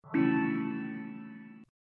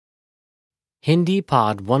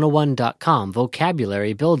HindiPod101.com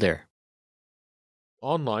Vocabulary Builder.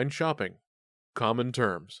 Online shopping. Common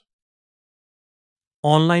terms.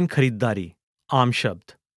 Online खरीदारी आम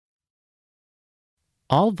शब्द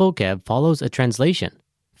All vocab follows a translation.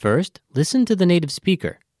 First, listen to the native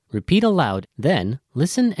speaker. Repeat aloud, then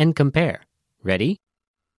listen and compare. Ready?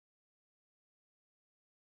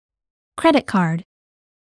 Credit card.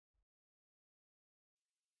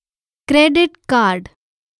 Credit card.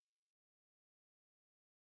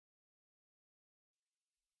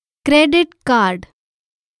 Credit card.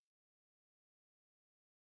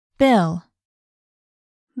 Bill.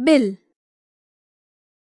 Bill.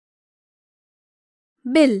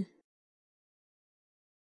 Bill.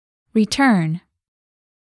 Return.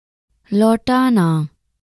 लौटाना.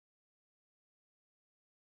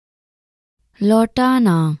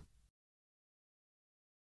 लौटाना.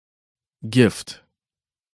 Gift.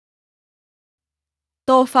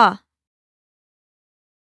 तोहफा.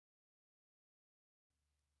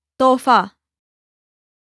 तोहफा.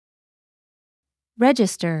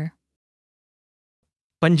 Register.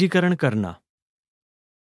 पंजीकरण करना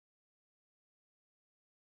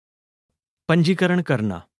पंजीकरण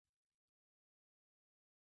करना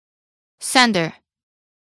Sender.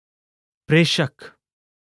 प्रेषक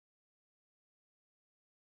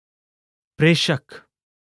प्रेषक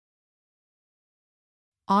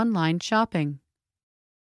Online shopping.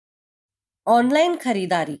 ऑनलाइन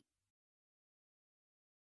खरीदारी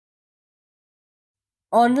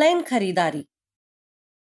ऑनलाइन खरीदारी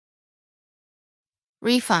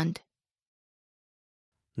Refund.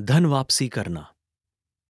 धन वापसी करना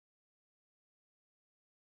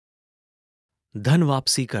धन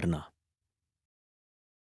वापसी करना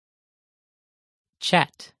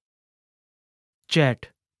Chat. Chat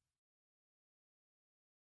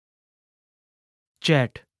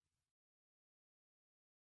chat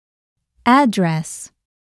Address.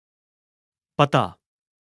 पता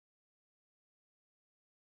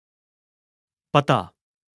पता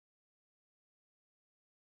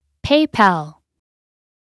PayPal.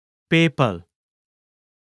 PayPal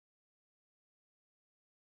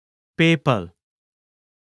PayPal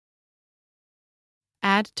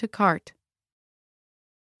Add to cart.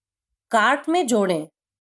 Cart में जोड़ें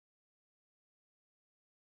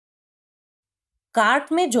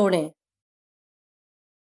कार्ट में जोड़ें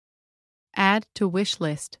Add to wish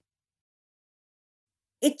list.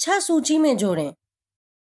 इच्छा सूची में जोड़ें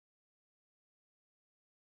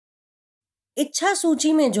इच्छा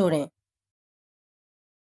सूची में जोड़ें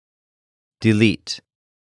Delete.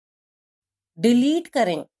 डिलीट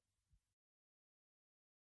करें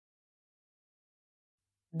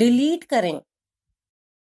डिलीट करें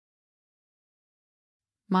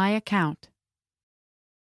My account.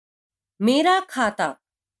 मेरा खाता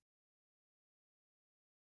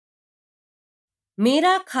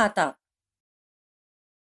मेरा खाता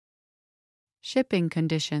Shipping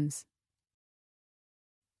conditions.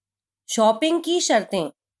 शॉपिंग की शर्तें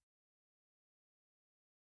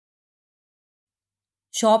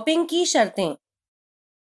शॉपिंग की शर्तें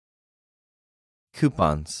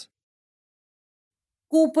Coupons.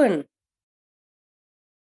 Coupon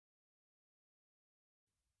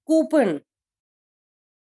coupon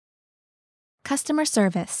Customer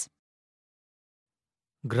service.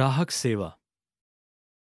 ग्राहक सेवा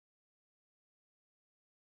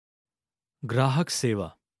ग्राहक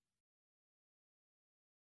सेवा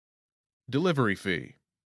Delivery fee.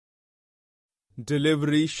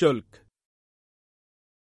 Delivery shulk.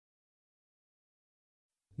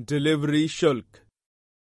 Delivery shulk.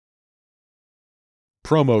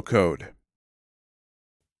 Promo code.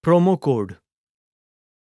 Promo code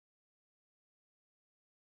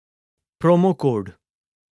promo code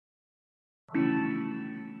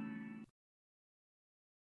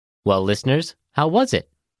Well, listeners, how was it?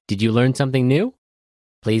 Did you learn something new?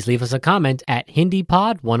 Please leave us a comment at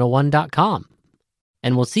HindiPod101.com.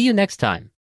 And we'll see you next time.